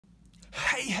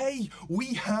Hey,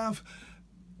 we have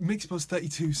Mixbus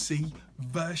 32C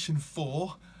version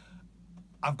 4.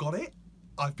 I've got it,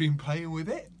 I've been playing with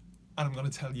it, and I'm going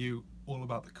to tell you all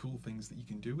about the cool things that you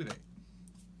can do with it.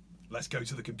 Let's go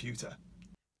to the computer.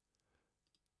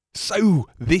 So,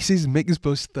 this is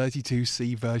Mixbus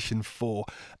 32C version 4,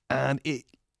 and it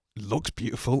looks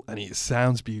beautiful and it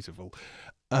sounds beautiful.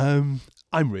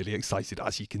 I'm really excited,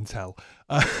 as you can tell.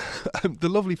 The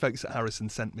lovely folks at Harrison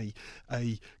sent me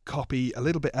a copy a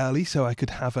little bit early so I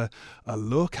could have a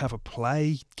look, have a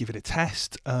play, give it a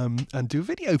test, and do a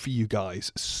video for you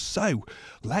guys. So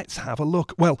let's have a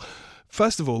look. Well,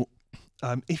 first of all,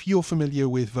 if you're familiar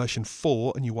with version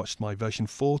 4 and you watched my version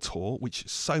 4 tour, which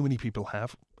so many people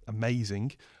have,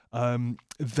 amazing,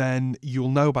 then you'll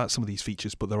know about some of these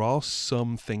features, but there are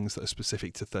some things that are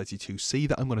specific to 32C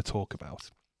that I'm going to talk about.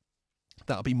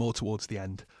 That'll be more towards the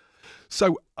end.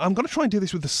 So I'm going to try and do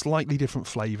this with a slightly different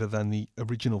flavour than the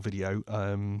original video,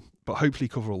 but hopefully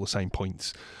cover all the same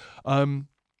points.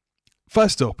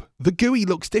 First up, the GUI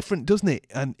looks different, doesn't it?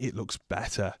 And it looks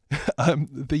better.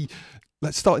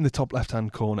 Let's start in the top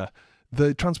left-hand corner.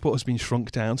 The transport has been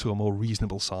shrunk down to a more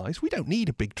reasonable size. We don't need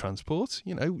a big transport.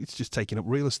 You know, it's just taking up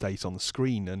real estate on the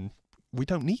screen, and we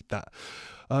don't need that.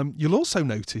 You'll also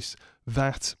notice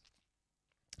that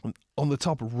on the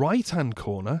top right-hand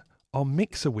corner, our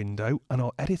mixer window and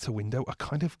our editor window are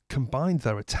kind of combined.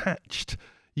 They're attached.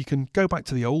 You can go back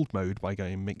to the old mode by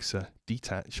going mixer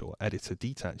detach or editor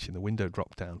detach in the window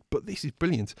drop-down. But this is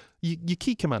brilliant. Your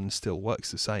key command still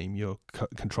works the same. Your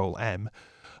Control M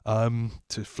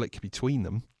to flick between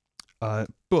them.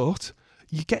 But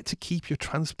you get to keep your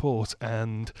transport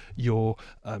and your,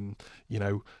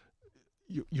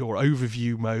 your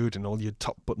overview mode and all your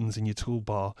top buttons in your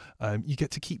toolbar, you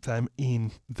get to keep them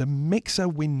in the mixer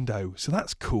window. So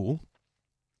that's cool.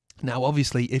 Now,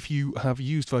 obviously, if you have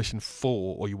used version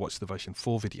 4 or you watched the version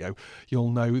 4 video, you'll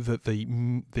know that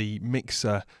the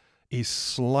mixer is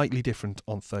slightly different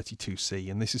on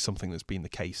 32C, and this is something that's been the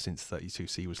case since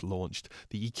 32C was launched.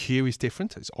 The EQ is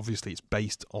different. It's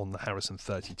based on the Harrison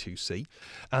 32C,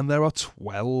 and there are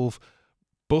 12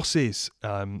 buses,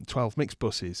 12 mix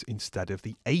buses instead of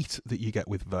the 8 that you get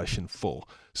with version 4.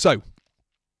 So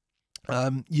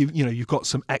you've got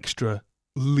some extra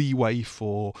leeway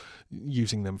for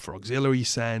using them for auxiliary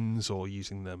sends or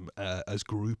using them as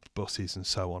group buses and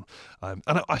so on.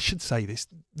 And I should say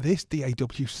this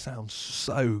DAW sounds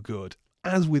so good,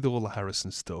 as with all the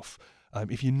Harrison stuff.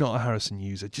 If you're not a Harrison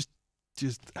user, just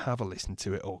have a listen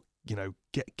to it, or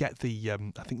get the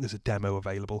I think there's a demo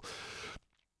available.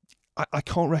 I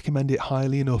can't recommend it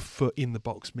highly enough for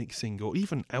in-the-box mixing or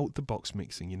even out-the-box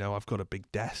mixing. I've got a big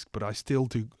desk, but I still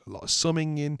do a lot of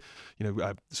summing in,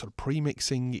 sort of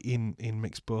pre-mixing in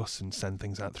Mixbus and send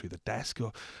things out through the desk.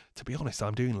 Or, to be honest,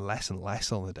 I'm doing less and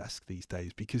less on the desk these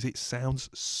days because it sounds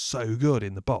so good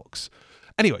in the box.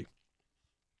 Anyway,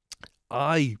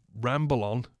 I ramble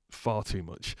on far too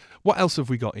much. What else have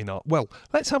we got in our... Well,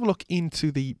 let's have a look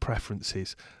into the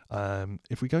preferences.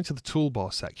 If we go into the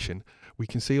toolbar section, we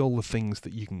can see all the things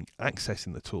that you can access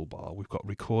in the toolbar. We've got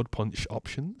record punch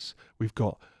options. We've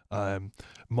got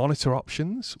monitor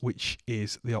options, which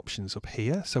is the options up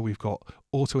here. So we've got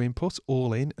auto input,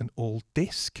 all in, and all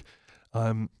disk.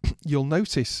 You'll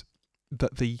notice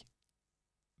that the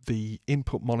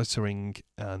input monitoring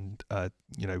and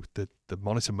the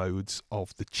monitor modes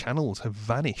of the channels have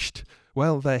vanished.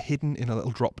 Well, they're hidden in a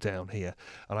little drop down here,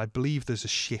 and I believe there's a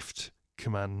shift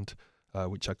command,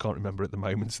 which I can't remember at the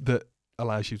moment, that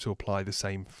allows you to apply the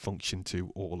same function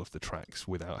to all of the tracks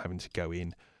without having to go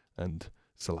in and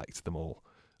select them all.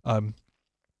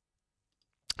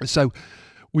 So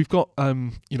we've got,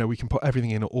 we can put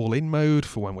everything in all-in mode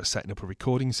for when we're setting up a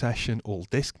recording session, all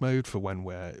disk mode for when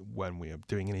we're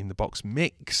doing an in-the-box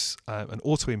mix, and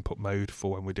auto-input mode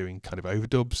for when we're doing kind of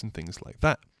overdubs and things like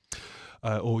that.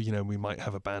 Or, we might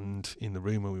have a band in the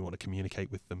room and we want to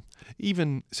communicate with them.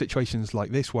 Even situations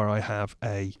like this where I have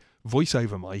a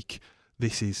voiceover mic,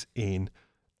 this is in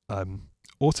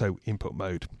auto-input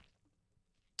mode.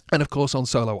 And, of course, on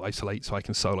solo isolate, so I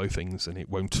can solo things and it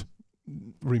won't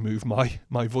remove my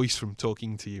voice from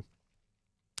talking to you.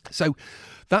 So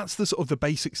that's the sort of the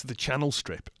basics of the channel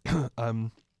strip.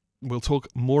 We'll talk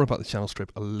more about the channel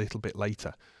strip a little bit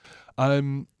later.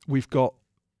 We've got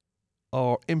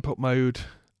our input mode.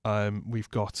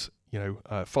 We've got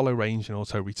follow range and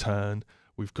auto return.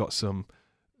 We've got some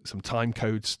time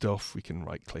code stuff. We can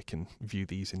right click and view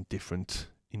these in different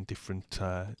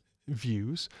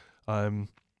views.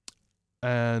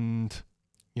 And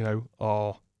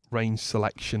our range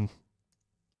selection,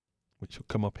 which will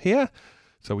come up here,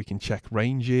 so we can check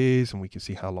ranges and we can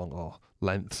see how long our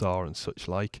lengths are and such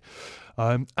like.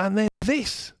 And then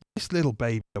this little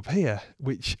baby up here,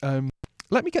 which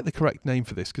let me get the correct name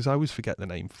for this because I always forget the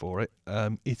name for it.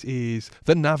 It is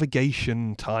the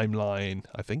navigation timeline,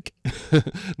 I think.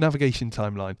 Navigation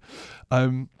timeline.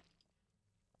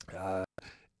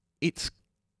 It's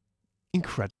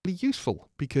incredibly useful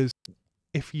because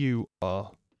if you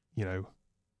are,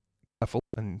 careful,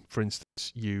 and for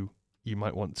instance, you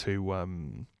might want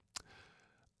to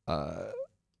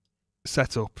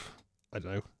set up, I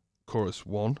don't know, chorus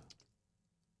 1.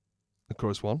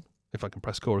 If I can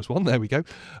press chorus 1, there we go.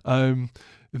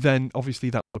 Then obviously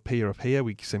that will appear up here.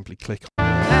 We simply click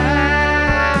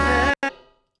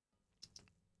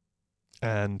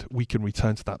and we can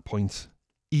return to that point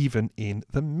even in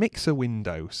the mixer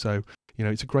window. So,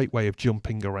 it's a great way of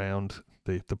jumping around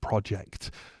the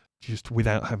project just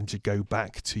without having to go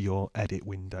back to your edit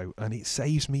window. And it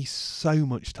saves me so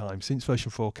much time. Since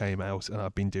version 4 came out and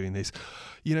I've been doing this,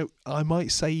 I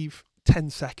might save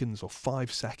 10 seconds or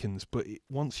 5 seconds, but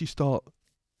once you start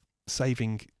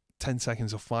saving 10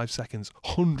 seconds or 5 seconds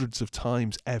hundreds of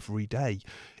times every day,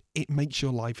 it makes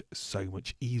your life so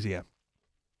much easier.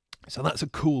 So that's a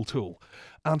cool tool.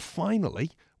 And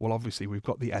finally, well, obviously we've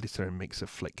got the editor and mixer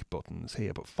flick buttons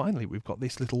here, but finally we've got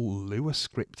this little Lua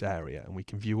script area, and we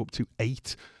can view up to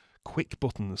 8 quick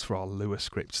buttons for our Lua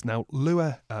scripts. Now,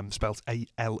 Lua, spelled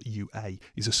A-L-U-A,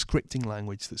 is a scripting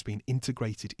language that's been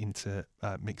integrated into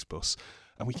Mixbus,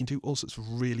 and we can do all sorts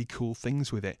of really cool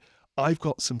things with it. I've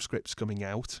got some scripts coming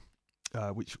out,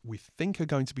 which we think are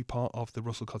going to be part of the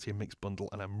Russell Cottier Mix bundle,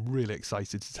 and I'm really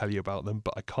excited to tell you about them,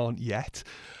 but I can't yet.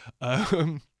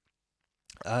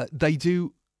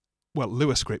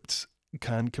 Lua scripts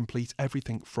can complete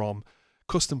everything from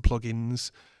custom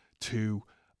plugins to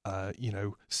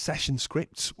session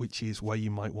scripts, which is where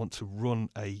you might want to run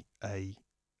a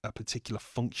particular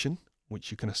function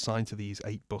which you can assign to these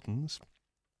 8 buttons,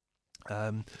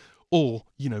 or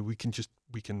we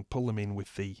can pull them in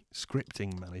with the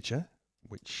scripting manager,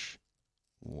 which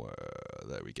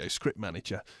there we go, script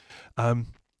manager,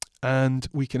 and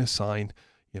we can assign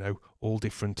all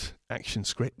different action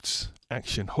scripts,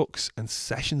 action hooks, and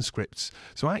session scripts.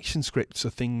 So action scripts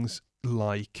are things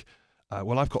like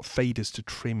I've got faders to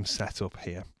trim set up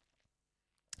here,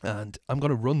 and I'm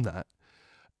going to run that.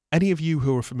 Any of you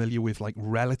who are familiar with like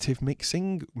relative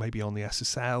mixing, maybe on the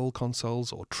SSL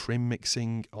consoles, or trim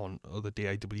mixing on other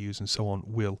DAWs and so on,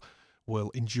 will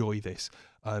enjoy this.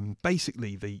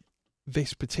 Basically,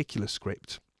 this particular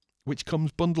script, which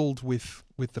comes bundled with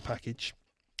the package,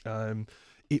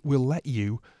 it will let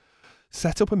you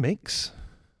set up a mix.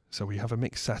 So we have a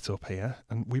mix set up here,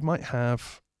 and we might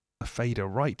have a fader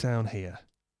right down here,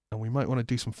 and we might want to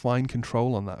do some fine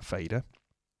control on that fader,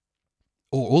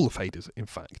 or all the faders in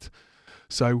fact.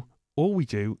 So all we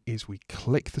do is we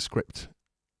click the script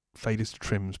faders to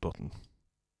trims button,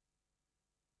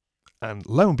 and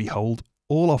lo and behold,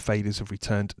 all our faders have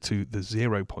returned to the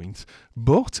 0 point,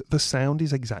 but the sound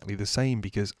is exactly the same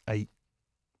because a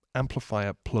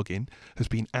amplifier plugin has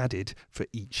been added for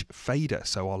each fader,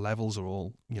 so our levels are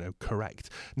all correct.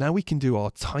 Now we can do our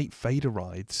tight fader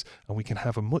rides, and we can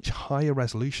have a much higher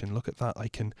resolution. Look at that, I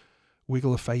can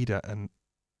wiggle a fader, and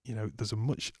there's a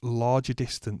much larger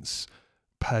distance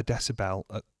per decibel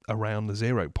around the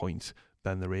 0 point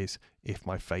than there is if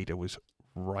my fader was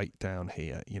right down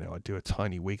here. I do a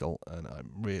tiny wiggle and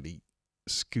I'm really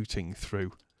scooting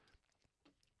through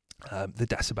the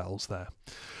decibels there.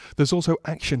 There's also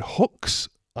action hooks.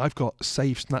 I've got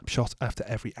save snapshot after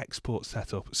every export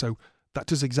setup. So that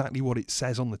does exactly what it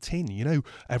says on the tin.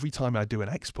 Every time I do an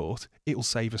export, it will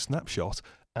save a snapshot,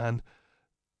 and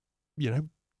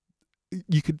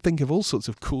you could think of all sorts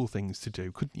of cool things to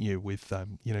do, couldn't you? With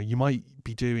you might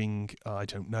be doing, I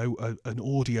don't know, an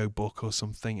audio book or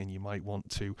something, and you might want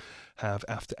to have,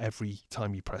 after every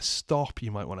time you press stop,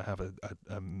 you might want to have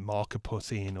a marker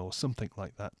put in or something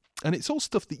like that. And it's all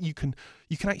stuff that you can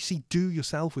actually do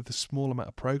yourself with a small amount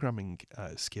of programming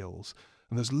skills.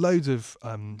 And there's loads of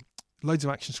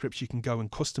action scripts you can go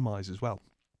and customize as well.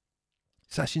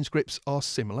 Session scripts are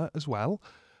similar as well.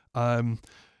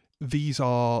 These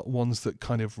are ones that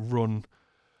kind of run,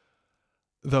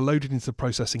 they're loaded into the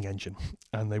processing engine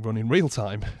and they run in real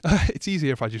time. It's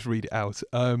easier if I just read it out.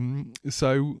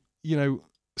 So,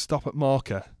 stop at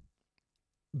marker,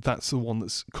 that's the one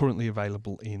that's currently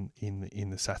available in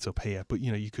the setup here. But,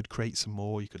 you could create some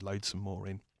more, you could load some more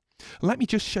in. Let me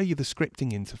just show you the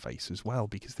scripting interface as well,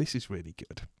 because this is really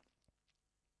good.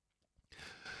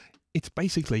 It's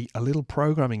basically a little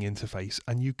programming interface,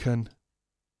 and you can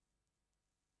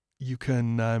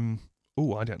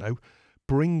I don't know,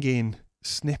 bring in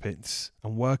snippets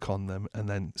and work on them and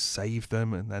then save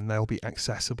them, and then they'll be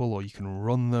accessible, or you can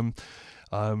run them.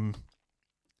 And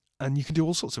you can do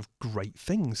all sorts of great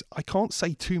things. I can't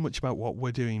say too much about what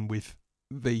we're doing with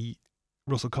the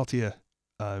Russell Cottier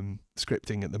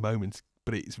scripting at the moment,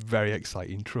 but it's very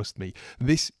exciting, trust me.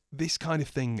 This kind of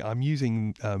thing, I'm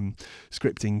using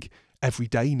scripting every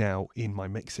day now in my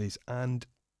mixes, and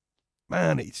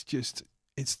man, it's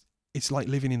like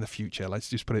living in the future, let's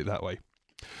just put it that way.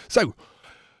 So,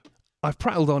 I've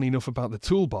prattled on enough about the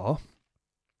toolbar.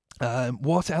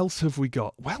 What else have we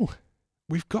got? Well,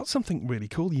 we've got something really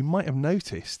cool. You might have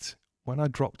noticed when I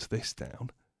dropped this down.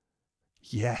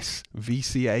 Yes,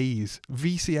 VCAs.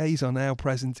 VCAs are now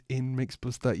present in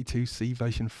Mixbus 32C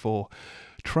version 4.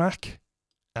 Track,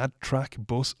 add track,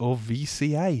 bus, or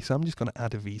VCA. So I'm just going to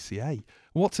add a VCA.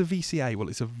 What's a VCA? Well,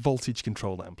 it's a voltage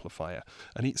controlled amplifier,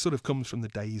 and it sort of comes from the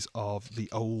days of the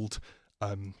old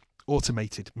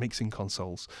automated mixing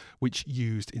consoles, which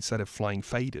used, instead of flying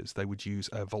faders, they would use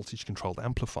a voltage controlled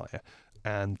amplifier,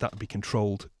 and that would be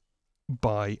controlled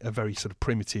by a very sort of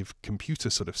primitive computer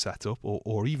sort of setup,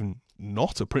 or even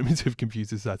not a primitive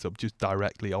computer setup, just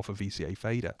directly off a VCA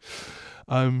fader.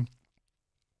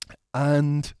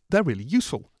 And they're really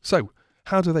useful. So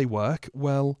how do they work?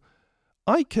 Well,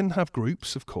 I can have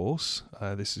groups, of course.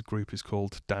 This group is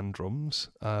called Dan Drums.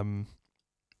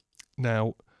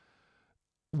 Now,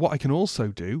 what I can also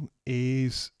do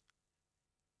is,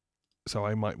 so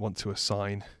I might want to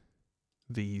assign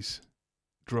these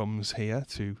drums here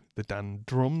to the Dan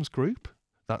Drums group.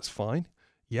 That's fine.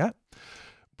 Yeah.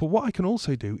 But what I can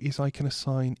also do is I can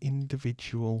assign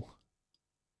individual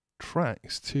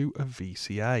tracks to a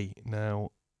VCA.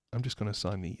 Now, I'm just going to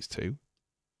assign these two.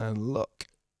 And look,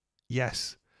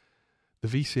 yes, the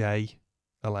VCA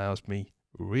allows me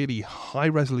really high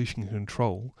resolution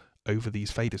control over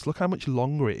these faders. Look how much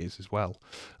longer it is as well.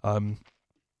 And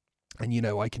you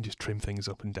know, I can just trim things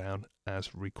up and down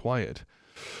as required.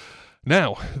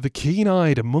 Now, the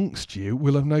keen-eyed amongst you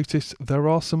will have noticed there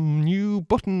are some new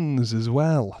buttons as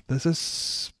well. There's a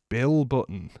spill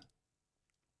button.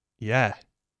 Yeah.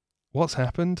 What's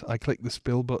happened? I click the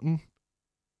spill button,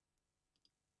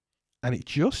 and it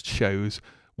just shows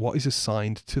what is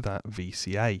assigned to that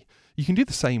VCA. You can do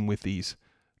the same with these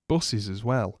buses as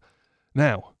well.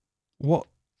 Now, what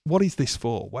is this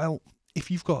for? Well,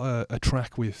 if you've got a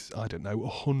track with, I don't know,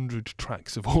 100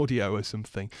 tracks of audio or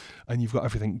something, and you've got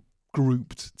everything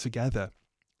grouped together,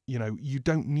 you know, you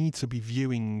don't need to be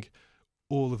viewing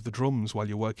all of the drums while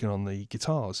you're working on the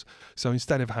guitars. So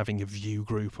instead of having a view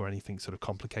group or anything sort of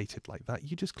complicated like that,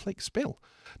 you just click spill.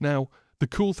 Now, the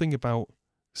cool thing about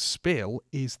spill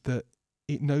is that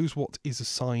it knows what is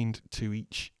assigned to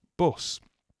each bus.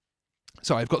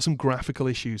 So I've got some graphical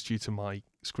issues due to my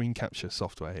screen capture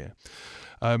software here.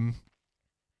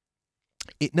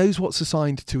 It knows what's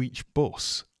assigned to each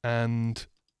bus and,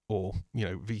 or, you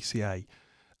know, VCA.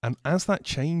 And as that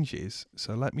changes,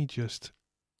 so let me just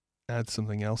add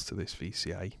something else to this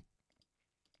VCA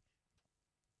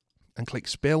and click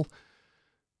spill.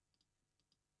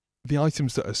 The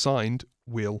items that are assigned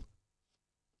will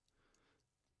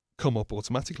come up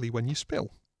automatically when you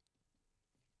spill.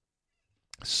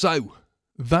 So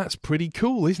that's pretty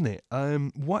cool, isn't it?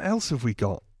 What else have we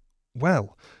got?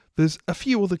 Well, there's a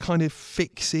few other kind of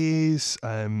fixes,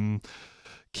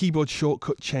 keyboard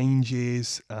shortcut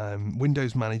changes,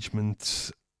 Windows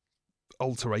management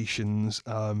alterations.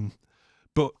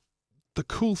 But the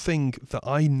cool thing that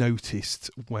I noticed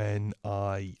when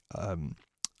I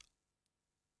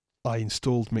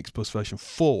installed Mixbus version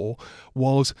 4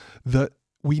 was that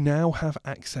we now have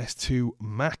access to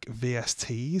Mac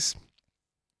VSTs.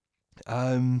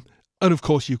 And of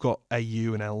course, you've got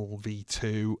AU and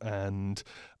LV2 and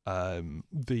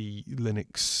the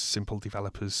Linux Simple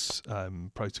Developers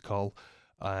protocol,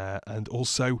 and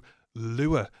also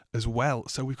Lua as well.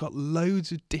 So we've got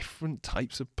loads of different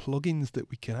types of plugins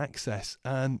that we can access,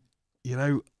 and you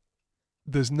know,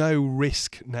 there's no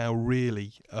risk now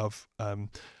really of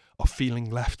feeling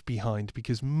left behind,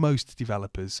 because most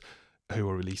developers who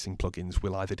are releasing plugins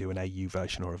will either do an AU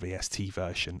version or a VST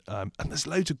version, and there's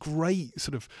loads of great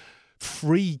sort of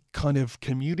free kind of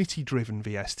community driven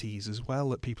VSTs as well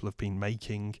that people have been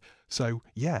making. So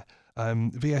yeah,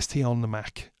 VST on the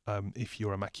Mac, if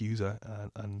you're a Mac user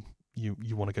and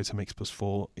you want to go to Mixbus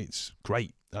 4, it's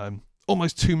great.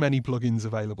 Almost too many plugins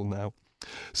available now.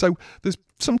 So there's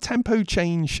some tempo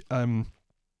change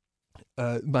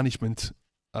management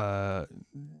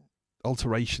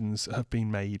alterations have been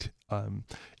made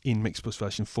in Mixbus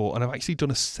version 4, and I've actually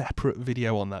done a separate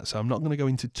video on that, so I'm not going to go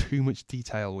into too much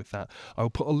detail with that. I'll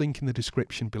put a link in the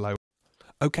description below.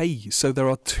 Okay, so there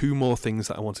are two more things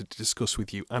that I wanted to discuss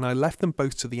with you, and I left them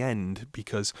both to the end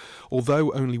because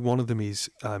although only one of them is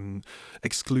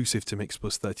exclusive to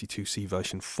Mixbus 32C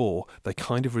version 4, they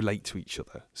kind of relate to each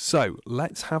other. So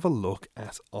let's have a look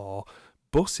at our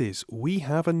buses. We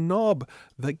have a knob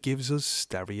that gives us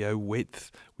stereo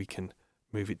width. We can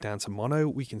move it down to mono,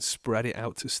 we can spread it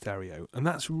out to stereo, and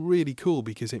that's really cool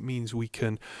because it means we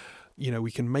can,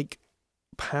 we can make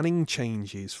panning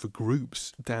changes for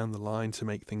groups down the line to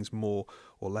make things more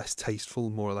or less tasteful,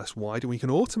 more or less wide, and we can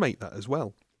automate that as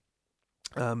well.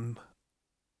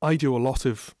 I do a lot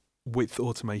of width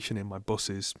automation in my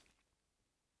buses,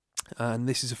 and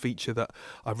this is a feature that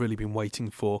I've really been waiting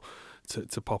for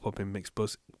to pop up in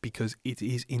Mixbus because it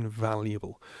is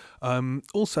invaluable.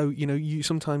 Also, you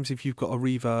sometimes if you've got a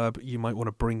reverb, you might want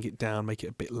to bring it down, make it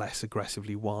a bit less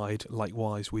aggressively wide,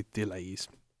 likewise with delays.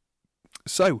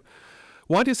 So,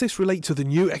 why does this relate to the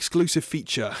new exclusive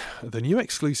feature? The new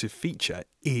exclusive feature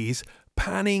is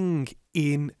panning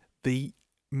in the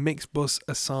Mixbus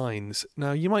assigns.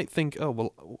 Now, you might think, oh,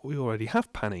 well, we already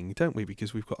have panning, don't we?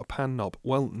 Because we've got a pan knob.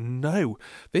 Well, no.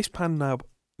 This pan knob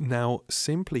now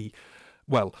simply,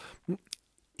 well,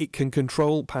 it can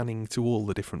control panning to all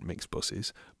the different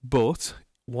Mixbuses, but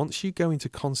once you go into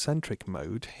concentric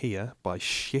mode here by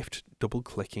shift double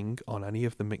clicking on any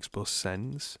of the Mixbus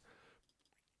sends,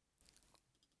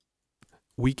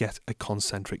 we get a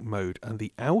concentric mode, and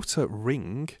the outer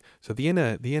ring, so the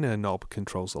inner knob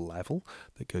controls the level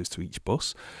that goes to each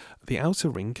bus. The outer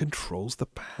ring controls the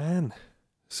pan,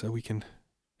 so we can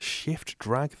shift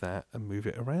drag that and move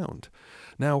it around.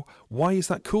 Now, why is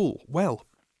that cool? Well,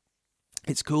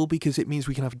 it's cool because it means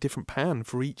we can have a different pan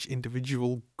for each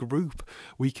individual group.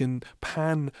 We can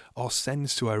pan our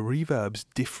sends to our reverbs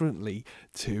differently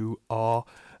to our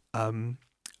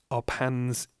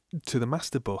pans to the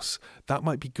master bus. That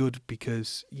might be good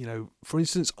because, for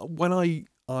instance, when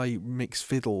I mix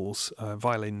fiddles,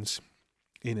 violins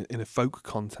in a folk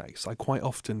context, I quite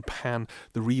often pan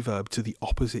the reverb to the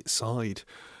opposite side,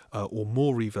 or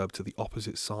more reverb to the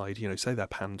opposite side. Say they're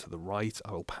panned to the right,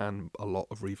 I will pan a lot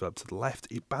of reverb to the left.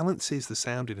 It balances the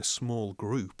sound in a small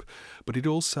group, but it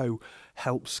also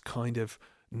helps kind of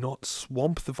not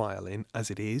swamp the violin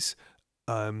as it is,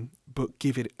 but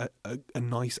give it a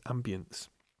nice ambience.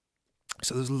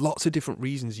 So there's lots of different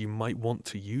reasons you might want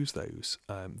to use those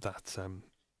that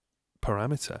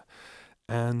parameter,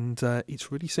 and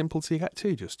it's really simple to get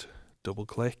to. Just double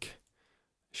click,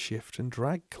 shift and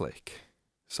drag click.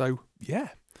 So yeah,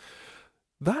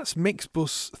 that's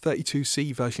Mixbus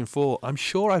 32C version 4. I'm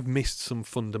sure I've missed some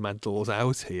fundamentals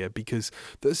out here because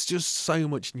there's just so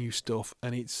much new stuff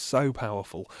and it's so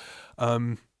powerful.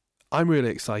 I'm really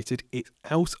excited. It's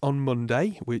out on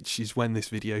Monday, which is when this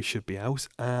video should be out,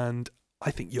 and I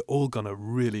think you're all going to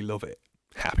really love it.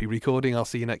 Happy recording. I'll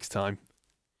see you next time.